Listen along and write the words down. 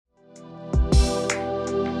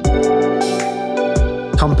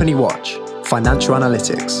Company Watch, Financial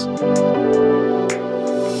Analytics.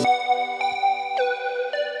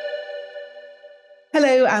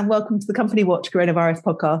 Hello and welcome to the Company Watch Coronavirus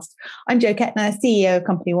Podcast. I'm Jo Kettner, CEO of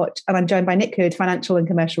Company Watch, and I'm joined by Nick Hood, Financial and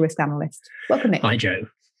Commercial Risk Analyst. Welcome, Nick. Hi, Jo.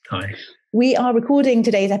 Hi. We are recording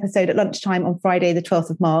today's episode at lunchtime on Friday, the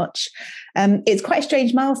 12th of March. It's quite a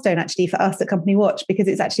strange milestone, actually, for us at Company Watch, because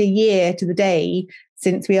it's actually a year to the day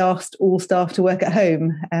since we asked all staff to work at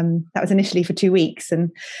home. That was initially for 2 weeks. And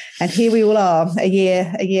here we all are, a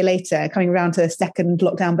year later, coming around to second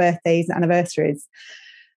lockdown birthdays and anniversaries.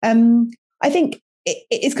 I think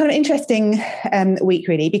it's kind of an interesting week,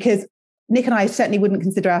 really, because Nick and I certainly wouldn't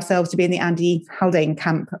consider ourselves to be in the Andy Haldane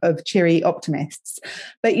camp of cheery optimists.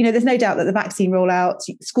 But, there's no doubt that the vaccine rollout,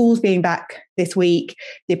 schools being back this week,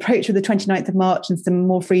 the approach of the 29th of March and some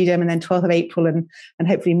more freedom, and then 12th of April and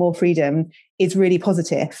hopefully more freedom is really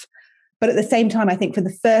positive. But at the same time, I think for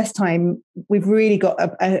the first time, we've really got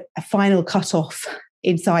a final cut-off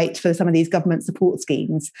in sight for some of these government support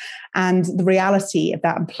schemes, and the reality of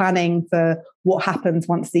that and planning for what happens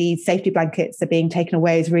once these safety blankets are being taken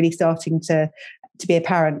away is really starting to be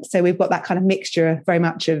apparent. So we've got that kind of mixture very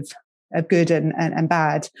much of good and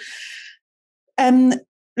bad.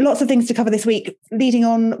 Lots of things to cover this week, leading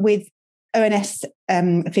on with ONS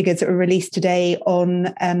figures that were released today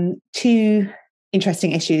on two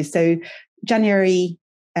interesting issues. So January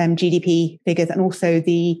GDP figures and also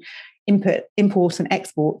the import and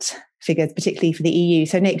export figures, particularly for the EU.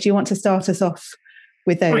 So, Nick, do you want to start us off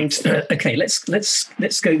with those? Right. Okay.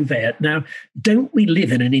 Let's go there now. Don't we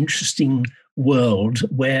live in an interesting world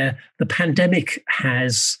where the pandemic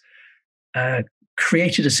has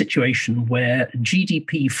created a situation where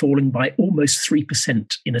GDP falling by almost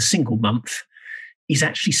 3% in a single month is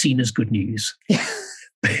actually seen as good news? Yeah.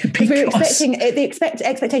 Because we were expecting the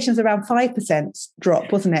expectations around 5%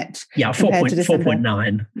 drop, wasn't it? Yeah,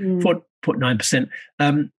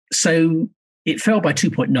 4.9%. So it fell by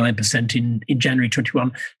 2.9% in January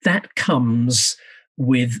 21. That comes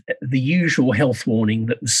with the usual health warning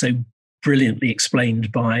that was so brilliantly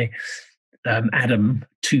explained by Adam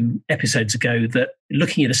 2 episodes ago, that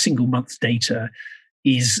looking at a single month's data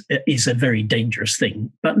is a very dangerous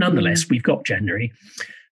thing. But nonetheless, we've got January.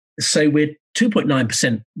 So we're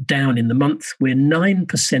 2.9% down in the month. We're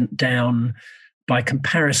 9% down by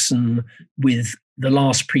comparison with the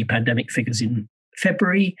last pre-pandemic figures in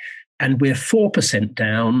February, and we're 4%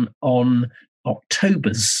 down on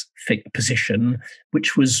October's position,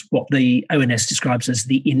 which was what the ONS describes as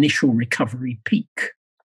the initial recovery peak.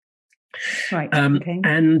 Right. Okay.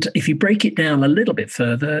 And if you break it down a little bit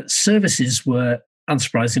further, services were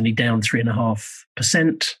unsurprisingly down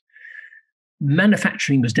 3.5%.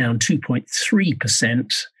 Manufacturing was down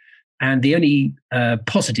 2.3%, and the only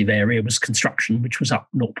positive area was construction, which was up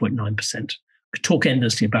 0.9%. Could talk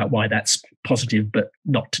endlessly about why that's positive, but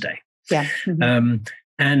not today. Yeah. Mm-hmm.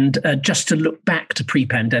 And just to look back to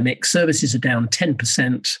pre-pandemic, services are down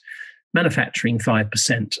 10%, manufacturing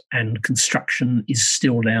 5%, and construction is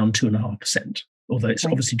still down 2.5%, although it's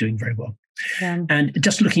obviously doing very well. Yeah. And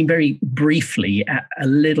just looking very briefly at a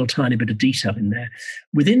little tiny bit of detail in there,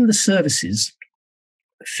 within the services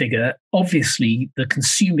figure, obviously the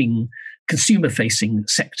consumer-facing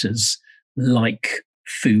sectors like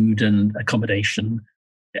food and accommodation,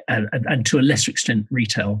 and to a lesser extent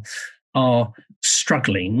retail, are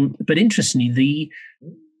struggling. But interestingly, the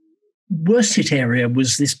worst hit area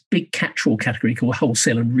was this big catch-all category called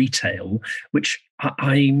wholesale and retail, which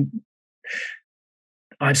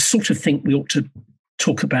I sort of think we ought to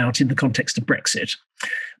talk about in the context of Brexit.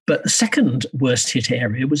 But the second worst hit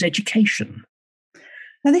area was education.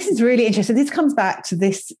 Now, this is really interesting. This comes back to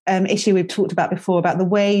this issue we've talked about before, about the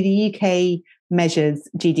way the UK measures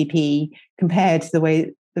GDP compared to the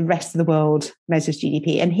way the rest of the world measures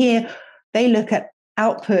GDP. And here they look at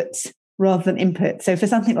output rather than input. So for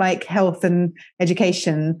something like health and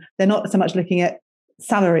education, they're not so much looking at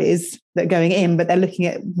salaries that are going in, but they're looking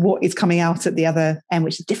at what is coming out at the other end,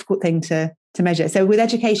 which is a difficult thing to measure. So with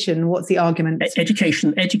education, what's the argument?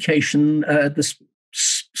 Education.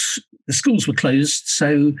 The schools were closed,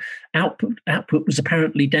 so output was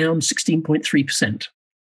apparently down 16.3%.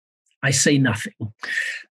 I say nothing.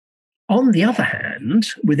 On the other hand,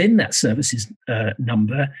 within that services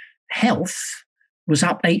number, health was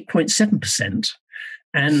up 8.7%,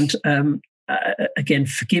 and again,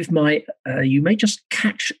 forgive my, you may just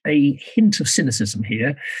catch a hint of cynicism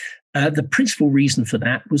here. The principal reason for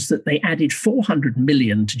that was that they added 400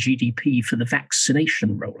 million to GDP for the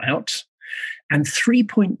vaccination rollout and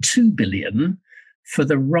 3.2 billion for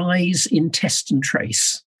the rise in test and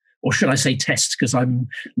trace. Or should I say test, because I'm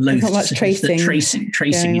loath to suggest that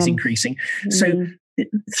tracing is increasing. So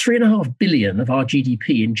 3.5 billion of our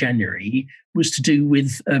GDP in January was to do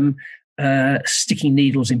with sticking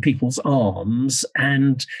needles in people's arms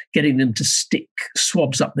and getting them to stick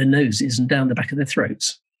swabs up their noses and down the back of their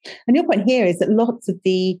throats. And your point here is that lots of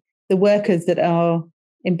the workers that are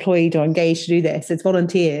employed or engaged to do this, it's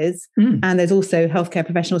volunteers, and there's also healthcare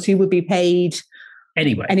professionals who would be paid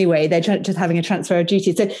anyway. They're just having a transfer of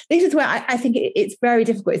duty. So this is where I think it's very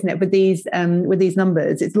difficult, isn't it, with these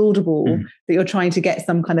numbers. It's laudable that you're trying to get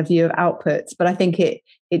some kind of view of outputs, but I think it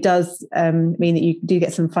does mean that you do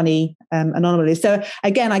get some funny anomalies. So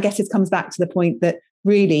again, I guess it comes back to the point that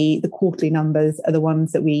really the quarterly numbers are the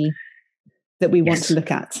ones that we want to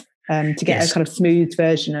look at to get a kind of smooth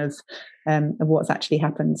version of what's actually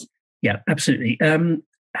happened. Yeah, absolutely. And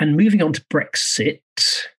moving on to Brexit,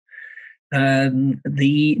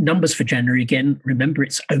 the numbers for January, again, remember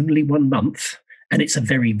it's only 1 month, and it's a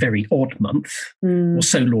very, very odd month, or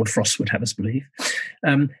so Lord Frost would have us believe.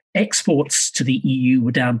 Exports to the EU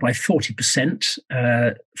were down by 40%.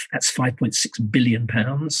 That's £5.6 billion.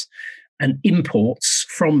 And imports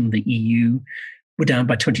from the EU were down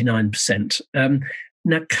by 29%.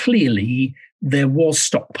 Now, clearly, there was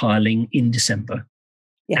stockpiling in December.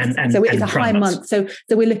 Yes, so it's a high month. So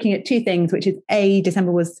we're looking at two things, which is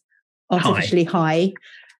December was artificially high,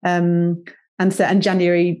 and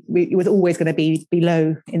January it was always going to be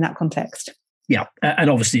low in that context. Yeah, and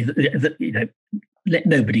obviously, let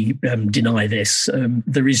nobody deny this.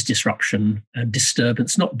 There is disruption and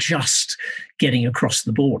disturbance, not just getting across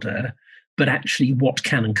the border, but actually what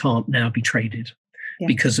can and can't now be traded.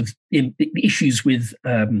 Because of issues with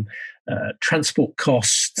transport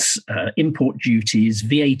costs, import duties,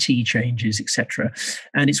 VAT changes, etc.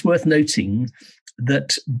 And it's worth noting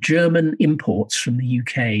that German imports from the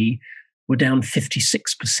UK were down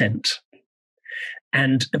 56%.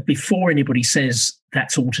 And before anybody says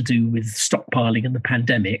that's all to do with stockpiling and the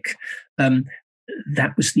pandemic,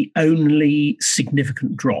 that was the only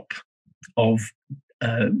significant drop of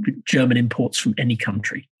German imports from any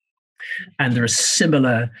country. And there are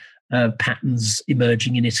similar patterns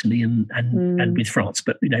emerging in Italy and with France,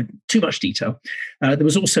 but too much detail. There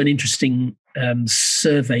was also an interesting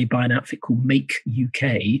survey by an outfit called Make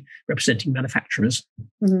UK, representing manufacturers,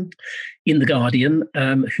 in The Guardian,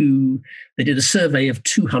 who they did a survey of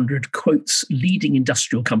 200 quotes leading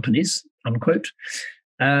industrial companies, unquote,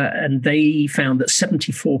 and they found that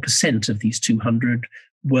 74% of these 200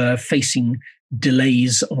 were facing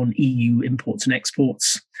delays on EU imports and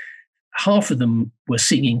exports. Half of them were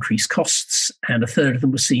seeing increased costs, and a third of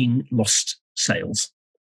them were seeing lost sales.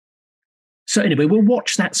 So anyway, we'll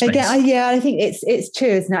watch that space. I think it's true,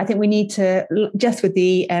 isn't it? I think we need to, just with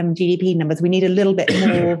the GDP numbers, we need a little bit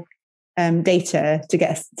more data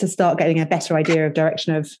to start getting a better idea of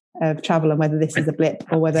direction of travel and whether this is a blip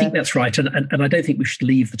or whether. I think that's right, and I don't think we should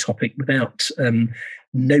leave the topic without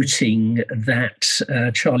noting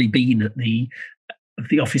that Charlie Bean at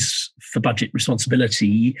the Office for Budget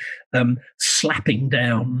Responsibility, slapping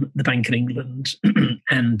down the Bank of England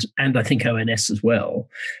and I think ONS as well,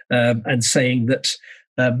 and saying that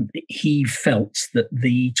he felt that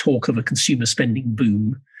the talk of a consumer spending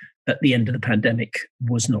boom at the end of the pandemic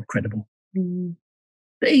was not credible.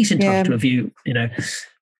 He's entitled to a view,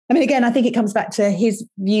 I mean, again, I think it comes back to his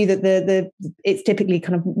view that it's typically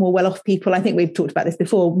kind of more well-off people. I think we've talked about this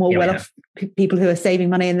before, more well-off people who are saving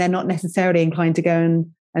money, and they're not necessarily inclined to go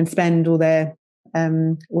and spend all their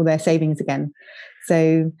savings again.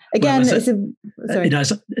 So again,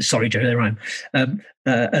 sorry, Joe, there I am.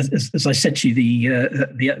 As I said to you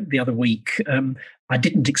the other week, I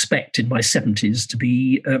didn't expect in my 70s to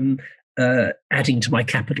be adding to my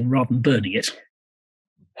capital rather than burning it.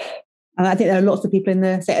 And I think there are lots of people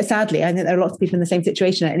sadly, I think there are lots of people in the same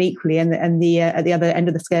situation, and equally, and the at the other end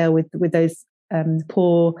of the scale with those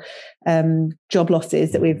poor job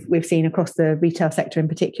losses that we've seen across the retail sector in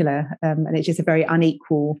particular, and it's just a very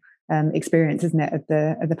unequal experience, isn't it, of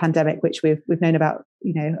the pandemic, which we've known about,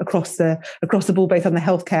 across the board, both on the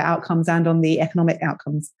healthcare outcomes and on the economic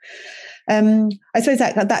outcomes. I suppose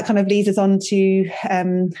that kind of leads us on to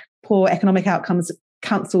poor economic outcomes,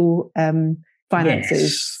 council finances.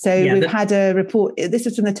 Yes. So we've had a report. This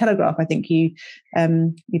is from the Telegraph. I think you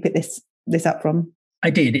picked this up from. I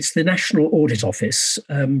did. It's the National Audit Office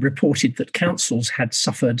reported that councils had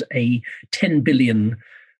suffered a £10 billion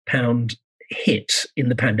hit in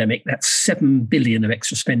the pandemic. That's £7 billion of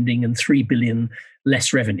extra spending and £3 billion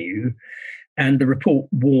less revenue. And the report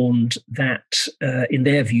warned that, in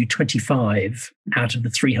their view, 25 out of the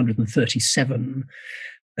 337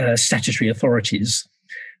 statutory authorities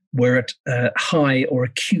were at high or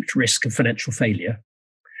acute risk of financial failure.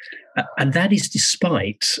 And that is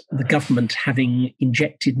despite the government having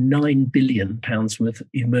injected £9 billion worth of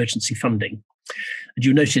emergency funding. And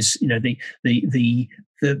you notice, the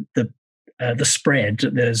spread.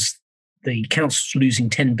 There's the councils losing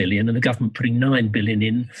 10 billion and the government putting 9 billion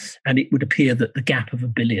in, and it would appear that the gap of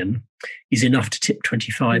 £1 billion is enough to tip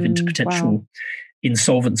 25 into potential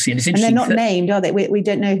insolvency. And it's interesting. And they're not named, are they? We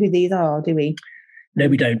don't know who these are, do we? No,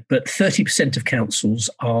 we don't. But 30% of councils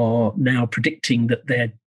are now predicting that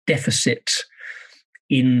their deficit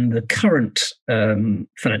in the current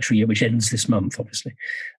financial year, which ends this month, obviously,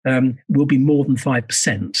 will be more than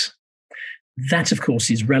 5%. That, of course,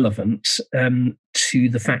 is relevant to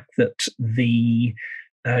the fact that the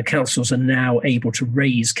councils are now able to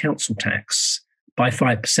raise council tax by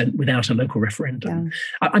 5% without a local referendum.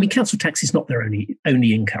 Yeah. I mean, council tax is not their only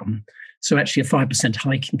income. So actually a 5%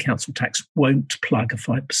 hike in council tax won't plug a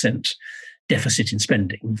 5% deficit in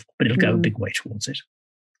spending, but it'll go a big way towards it.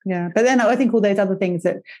 Yeah, but then I think all those other things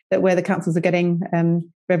that where the councils are getting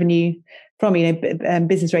revenue from,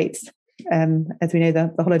 business rates, as we know,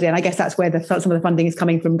 the holiday, and I guess that's where some of the funding is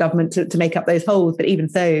coming from government to make up those holes. But even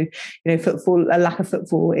so, a lack of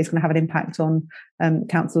footfall is going to have an impact on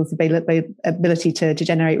councils' ability to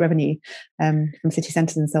generate revenue from city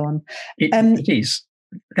centres and so on. It is.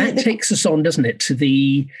 That takes us on, doesn't it, to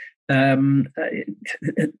the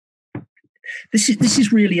this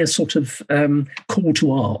is really a sort of call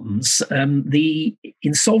to arms. The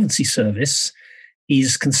Insolvency Service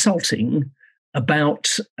is consulting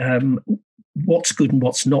about what's good and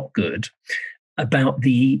what's not good about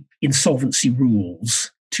the Insolvency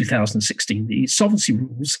Rules 2016. The Insolvency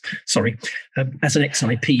Rules, as an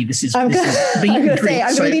ex-IP, this is I'm going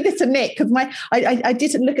to leave this to Nick, because I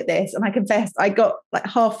didn't look at this, and I confess I got like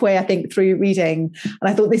halfway, I think, through reading, and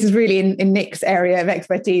I thought this is really in Nick's area of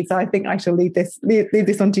expertise, so I think I shall leave this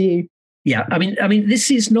on to you. Yeah, I mean,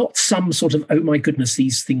 this is not some sort of, oh my goodness,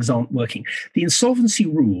 these things aren't working. The Insolvency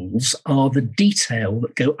Rules are the detail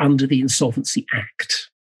that go under the Insolvency Act.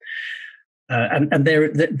 And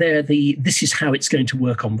they're this is how it's going to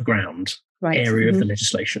work on the ground area of the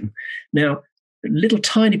legislation. Now, a little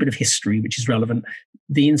tiny bit of history, which is relevant.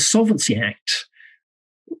 The Insolvency Act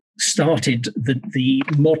started the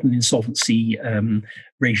modern insolvency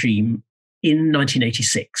regime in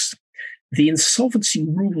 1986. The Insolvency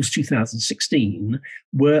Rules 2016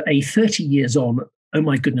 were a 30 years on, oh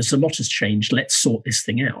my goodness, a lot has changed, let's sort this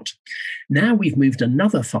thing out. Now we've moved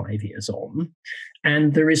another 5 years on,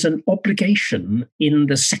 and there is an obligation in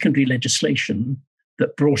the secondary legislation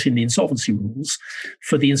that brought in the Insolvency Rules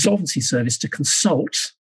for the Insolvency Service to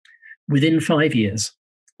consult within 5 years.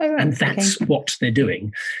 Oh, right. And that's what they're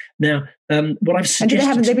doing. Now, what I've suggested...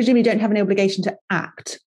 And they presumably don't have an obligation to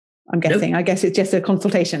act, I'm guessing. Nope. I guess it's just a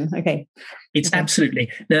consultation. Okay. It's absolutely.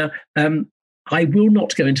 Now, I will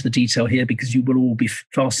not go into the detail here because you will all be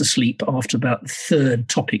fast asleep after about the third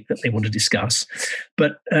topic that they want to discuss.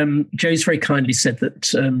 But Jo's very kindly said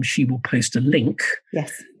that she will post a link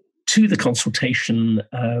to the consultation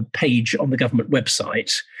page on the government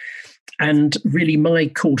website. And really my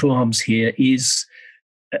call to arms here is,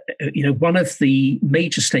 one of the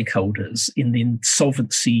major stakeholders in the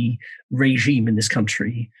insolvency regime in this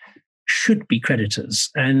country should be creditors.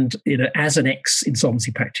 And, as an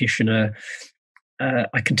ex-insolvency practitioner,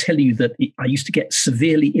 I can tell you that I used to get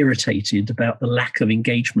severely irritated about the lack of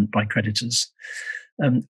engagement by creditors.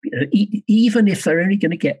 Even if they're only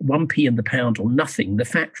going to get 1p in the pound or nothing, the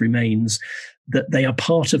fact remains that they are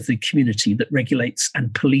part of the community that regulates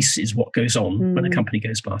and polices what goes on when a company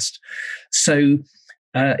goes bust. So,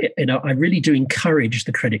 I really do encourage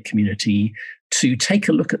the credit community to take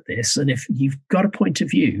a look at this. And if you've got a point of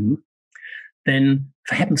view, then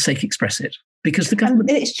for heaven's sake, express it. Because the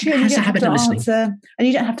government has a habit of listening. And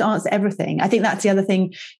you don't have to answer everything. I think that's the other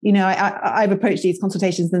thing. I've approached these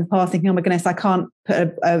consultations in the past thinking, oh my goodness, I can't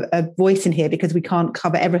put a voice in here because we can't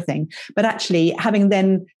cover everything. But actually, having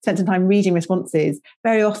then spent some time reading responses,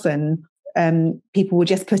 very often people will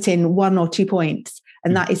just put in 1 or 2 points,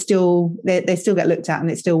 and that is still, they still get looked at,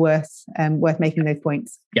 and it's still worth making those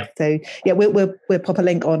points. Yeah. So yeah, we'll pop a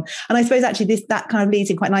link on. And I suppose actually that kind of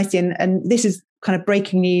leads in quite nicely, and this is kind of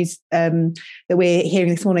breaking news that we're hearing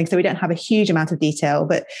this morning. So we don't have a huge amount of detail,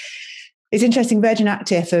 but it's interesting. Virgin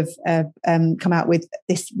Active have come out with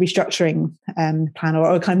this restructuring plan,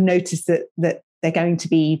 or kind of notice that they're going to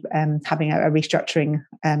be having a restructuring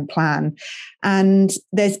plan. And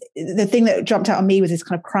there's the thing that jumped out on me was this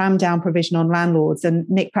kind of cram down provision on landlords. And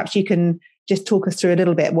Nick, perhaps you can just talk us through a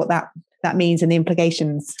little bit what that means and the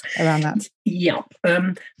implications around that. Yeah.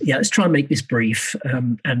 Let's try and make this brief.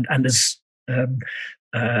 And as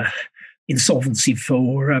insolvency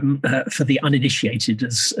for the uninitiated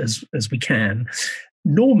as we can.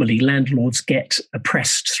 Normally, landlords get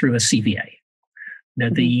oppressed through a CVA. Now,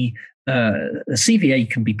 the CVA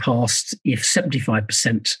can be passed if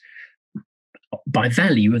 75% by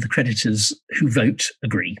value of the creditors who vote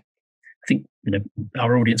agree. I think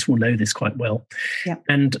our audience will know this quite well. Yeah.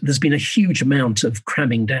 And there's been a huge amount of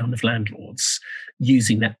cramming down of landlords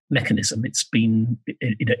using that mechanism. It's been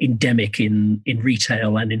endemic in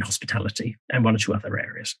retail and in hospitality and one or two other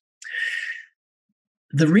areas.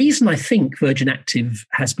 The reason I think Virgin Active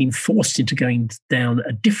has been forced into going down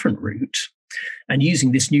a different route and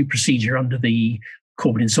using this new procedure under the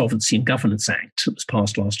Corporate Insolvency and Governance Act that was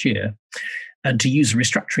passed last year, and to use a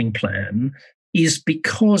restructuring plan, is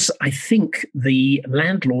because I think the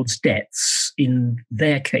landlord's debts in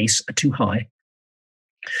their case are too high.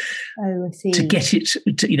 Oh, I see. To get it,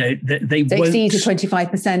 they so won't exceed the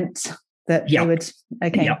 25% that they would.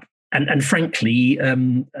 Okay. Yep. And frankly,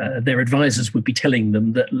 their advisors would be telling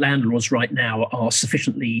them that landlords right now are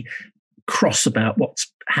sufficiently cross about what's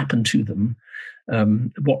happened to them,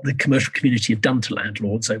 what the commercial community have done to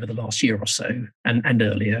landlords over the last year or so and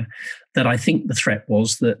earlier, that I think the threat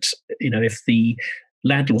was that, if the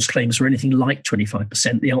landlord's claims were anything like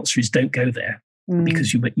 25%, the answer is don't go there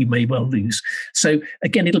because you may well lose. So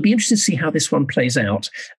again, it'll be interesting to see how this one plays out.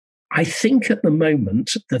 I think at the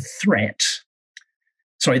moment, the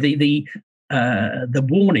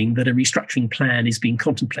warning that a restructuring plan is being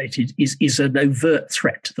contemplated is an overt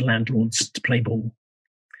threat to the landlords to play ball.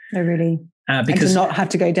 Oh, really? Because and to not have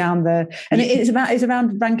to go down it's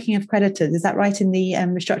around ranking of creditors. Is that right? In the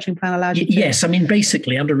restructuring plan allows you to? Yes, I mean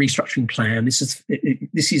basically under restructuring plan, this is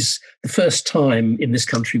the first time in this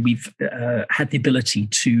country we've had the ability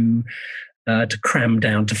to cram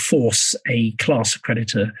down, to force a class of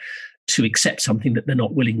creditor to accept something that they're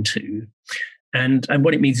not willing to. And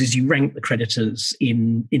what it means is you rank the creditors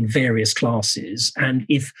in various classes, and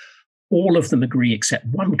if all of them agree except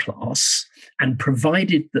one class, and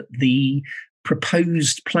provided that the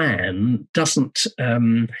proposed plan doesn't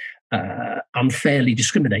unfairly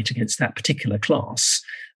discriminate against that particular class,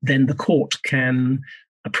 then the court can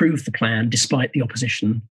approve the plan despite the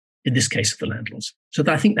opposition, in this case of the landlords. So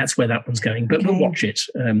I think that's where that one's going, but we'll watch it.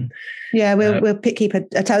 We'll keep a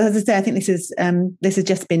tab. As I say, I think this has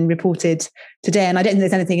just been reported today, and I don't think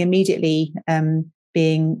there's anything immediately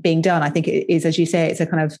being done. I think it is, as you say, it's a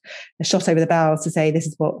kind of a shot over the bows to say this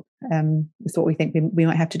is what we think we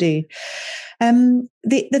might have to do.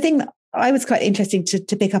 The thing that I was quite interesting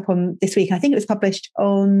to pick up on this week, and I think it was published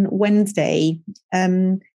on Wednesday.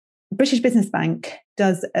 British Business Bank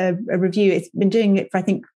does a review. It's been doing it for, I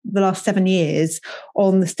think, the last 7 years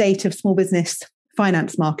on the state of small business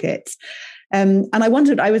finance markets. And I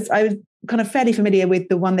wondered, I was kind of fairly familiar with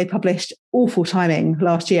the one they published, awful timing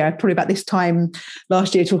last year, probably about this time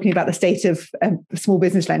last year, talking about the state of small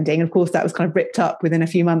business lending. And of course, that was kind of ripped up within a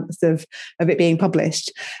few months of it being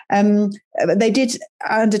published. They did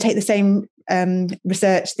undertake the same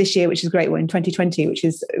research this year, which is a great one, in 2020, which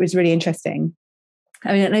was really interesting.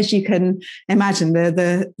 I mean, as you can imagine,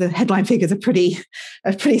 the headline figures are pretty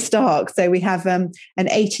stark. So we have an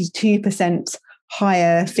 82%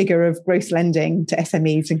 higher figure of gross lending to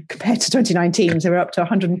SMEs compared to 2019. So we're up to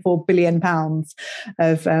 £104 billion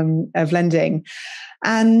of lending.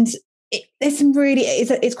 And there's some really,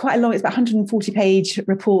 it's quite a long, it's about 140-page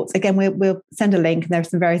reports. Again, we'll send a link, and there are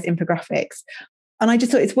some various infographics. And I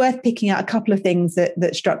just thought it's worth picking out a couple of things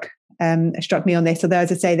that struck me on this. Although,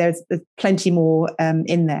 as I say, there's plenty more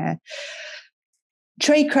in there.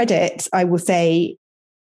 Trade credit, I will say,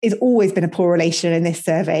 has always been a poor relation in this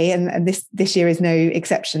survey, and this year is no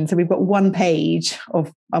exception. So we've got one page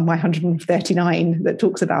on my 139 that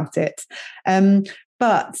talks about it.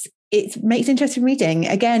 But it makes interesting reading.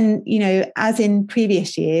 Again, as in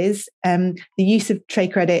previous years, the use of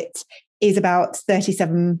trade credit is about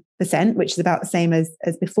 37%, which is about the same as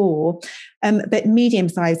before. But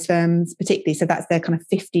medium-sized firms particularly, so that's their kind of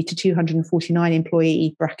 50 to 249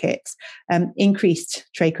 employee bracket, increased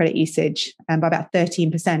trade credit usage by about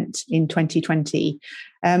 13% in 2020.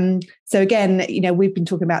 So again, we've been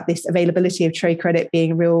talking about this availability of trade credit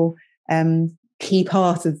being a real key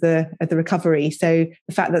part of the recovery. So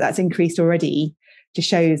the fact that that's increased already just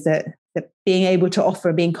shows that being able to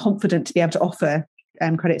offer, being confident to be able to offer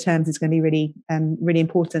credit terms is going to be really, really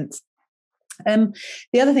important.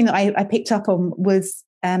 The other thing that I picked up on was,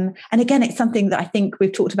 and again, it's something that I think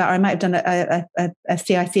we've talked about, or I might have done a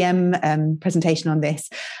CICM presentation on this,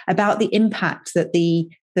 about the impact that the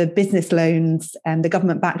business loans and the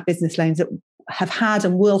government-backed business loans that have had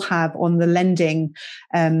and will have on the lending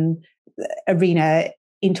arena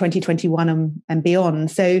in 2021 and beyond.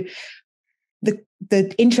 So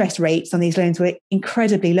the interest rates on these loans were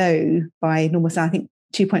incredibly low by normal standards. I think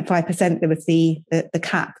 2.5%, there was the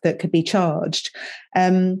cap that could be charged.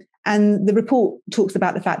 And the report talks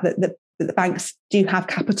about the fact that the banks do have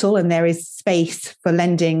capital and there is space for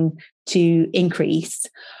lending to increase.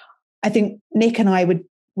 I think Nick and I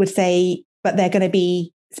would say, but they're going to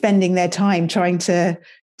be spending their time trying to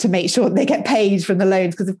make sure they get paid from the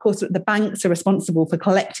loans, because of course the banks are responsible for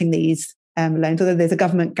collecting these loans. Although there's a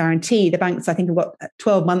government guarantee, the banks, I think, have got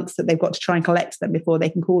 12 months that they've got to try and collect them before they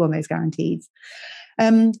can call on those guarantees.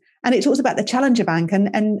 And it talks about the Challenger Bank,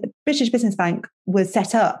 and British Business Bank was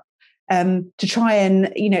set up to try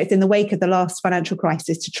and, it's in the wake of the last financial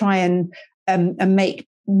crisis, to try and make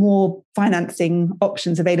more financing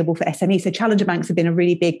options available for SMEs. So Challenger banks have been a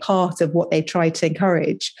really big part of what they've tried to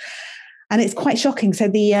encourage. And it's quite shocking. So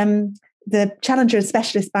the Challenger and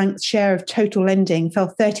Specialist Banks' share of total lending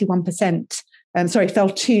fell 31%. Fell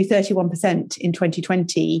to 31% in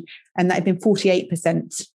 2020, and that had been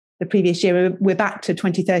 48% the previous year. We're back to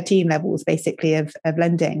 2013 levels, basically, of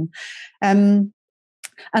lending. And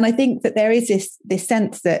I think that there is this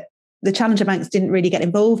sense that the Challenger banks didn't really get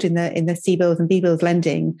involved in the C-bills and B-bills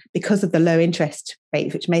lending because of the low interest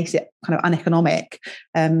rates, which makes it kind of uneconomic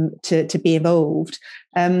to be involved.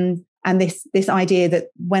 And this idea that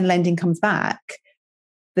when lending comes back,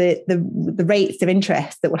 the rates of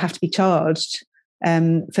interest that will have to be charged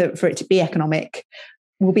for it to be economic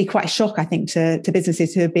will be quite a shock, I think, to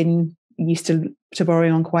businesses who have been used to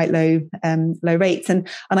borrowing on quite low rates. And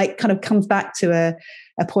it kind of comes back to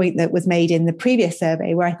a point that was made in the previous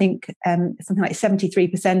survey, where I think something like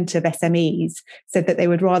 73% of SMEs said that they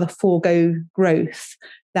would rather forego growth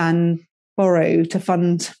than borrow to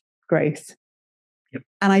fund growth. Yep.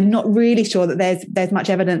 And I'm not really sure that there's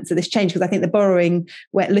much evidence of this change, because I think the borrowing,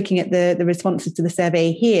 we're looking at the responses to the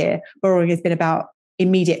survey here, borrowing has been about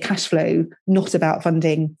immediate cash flow, not about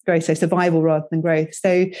funding growth, so survival rather than growth.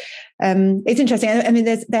 So it's interesting. I mean,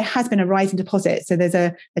 there has been a rise in deposits. So there's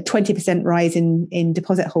a 20% rise in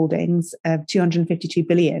deposit holdings of 252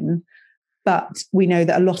 billion. But we know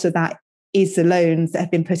that a lot of that is the loans that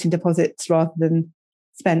have been put in deposits rather than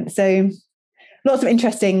spent. So lots of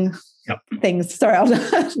interesting things. Sorry,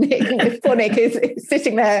 poor Nick is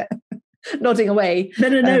sitting there nodding away.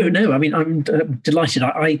 No. I mean, I'm delighted.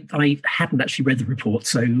 I hadn't actually read the report,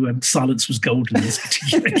 so silence was gold in this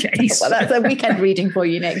particular case. Well, that's a weekend reading for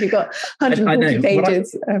you, Nick. You've got 140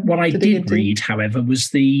 pages. What I did read, however, was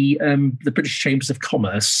the British Chambers of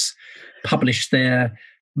Commerce published their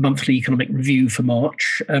monthly economic review for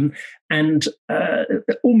March, and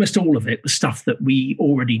almost all of it was stuff that we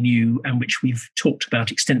already knew and which we've talked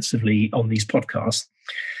about extensively on these podcasts.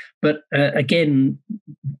 But again,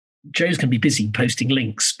 Joe's going to be busy posting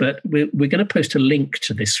links, but we're going to post a link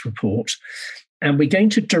to this report, and we're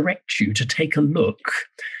going to direct you to take a look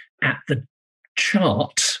at the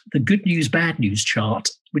chart, the good news, bad news chart,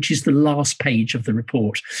 which is the last page of the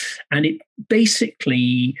report. And it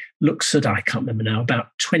basically looks at, I can't remember now, about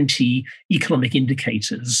 20 economic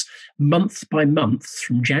indicators month by month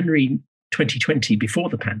from January 2020, before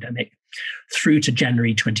the pandemic, through to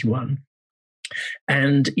January 21.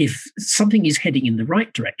 And if something is heading in the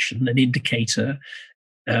right direction, an indicator,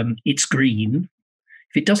 it's green.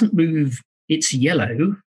 If it doesn't move, it's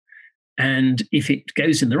yellow. And if it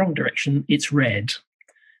goes in the wrong direction, it's red.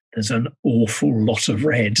 There's an awful lot of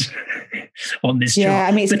red on this chart. Yeah,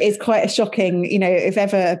 I mean, it's quite a shocking, if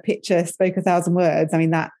ever a picture spoke 1,000 words, I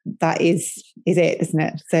mean, that is it, isn't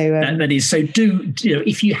it? So that is. So do,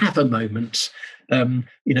 if you have a moment,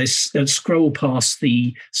 scroll past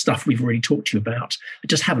the stuff we've already talked to you about.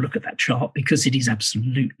 Just have a look at that chart, because it is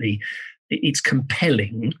it's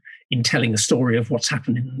compelling in telling a story of what's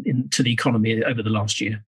happened to the economy over the last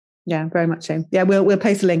year. Yeah, very much so. Yeah, we'll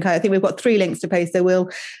post a link. I think we've got 3 links to post. So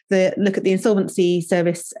we'll look at the Insolvency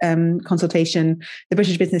Service consultation, the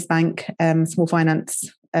British Business Bank Small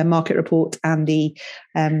Finance Market Report, and the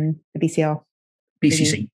BCR.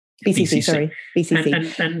 BCC.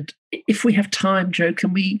 BCC. And if we have time, Joe,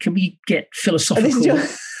 can we get philosophical?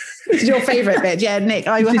 This is your favourite bit. Yeah, Nick,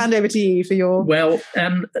 I will hand over to you for your... Well,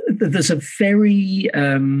 there's a very,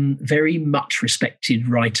 very much respected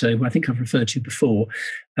writer who I think I've referred to before,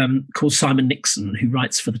 called Simon Nixon, who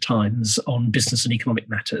writes for The Times on business and economic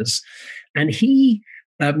matters. And he,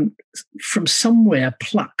 from somewhere,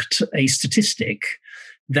 plucked a statistic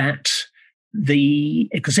that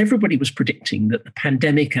because everybody was predicting that the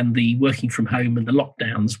pandemic and the working from home and the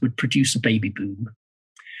lockdowns would produce a baby boom.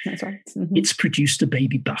 That's right. Mm-hmm. It's produced a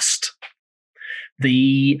baby bust.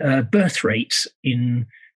 The birth rate in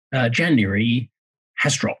January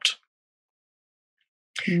has dropped.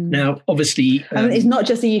 Now, obviously, it's not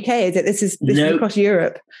just the UK, is it? This is across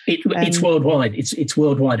Europe. It's worldwide. It's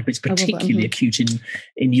worldwide, but it's particularly acute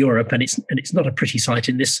in Europe, and it's not a pretty sight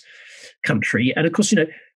in this country. And of course,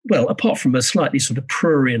 well, apart from a slightly sort of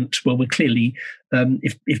prurient, well, we're clearly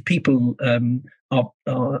if people are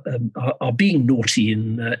being naughty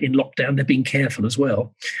in lockdown, they're being careful as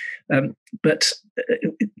well. But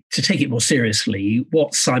to take it more seriously,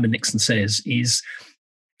 what Simon Nixon says is,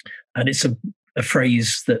 and it's a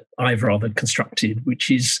phrase that I've rather constructed, which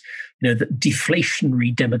is, that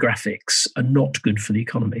deflationary demographics are not good for the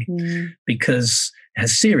economy because it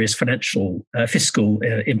has serious fiscal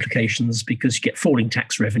implications, because you get falling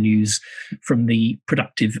tax revenues from the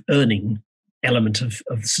productive earning element of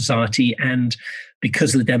society, and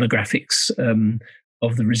because of the demographics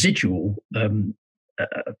of the residual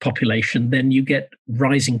population, then you get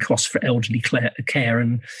rising costs for elderly care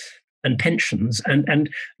and pensions, and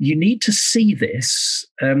you need to see this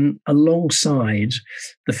alongside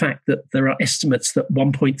the fact that there are estimates that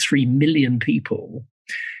 1.3 million people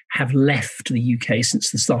have left the UK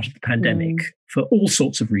since the start of the pandemic for all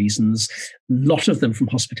sorts of reasons. A lot of them from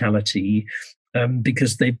hospitality,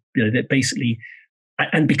 because they basically,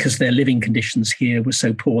 and because their living conditions here were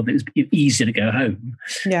so poor that it was easier to go home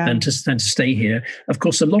than to stay here. Of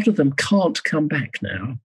course, a lot of them can't come back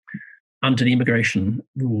now under the immigration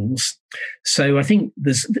rules. So I think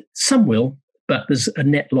there's some will, but there's a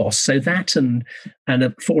net loss. So that and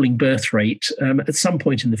a falling birth rate, at some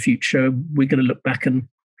point in the future, we're going to look back and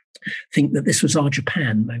think that this was our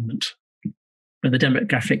Japan moment, where the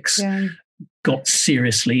demographics got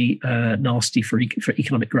seriously nasty for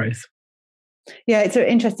economic growth. Yeah, it's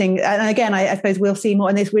interesting. And again, I suppose we'll see more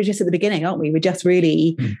on this. We're just at the beginning, aren't we? We're just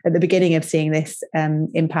really at the beginning of seeing this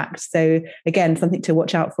impact. So again, something to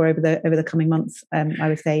watch out for over the coming months, I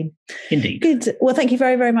would say. Indeed. Good. Well, thank you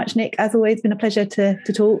very, very much, Nick. As always, been a pleasure to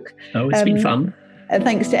talk. Oh, it's been fun. And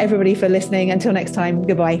thanks to everybody for listening. Until next time,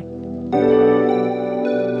 goodbye.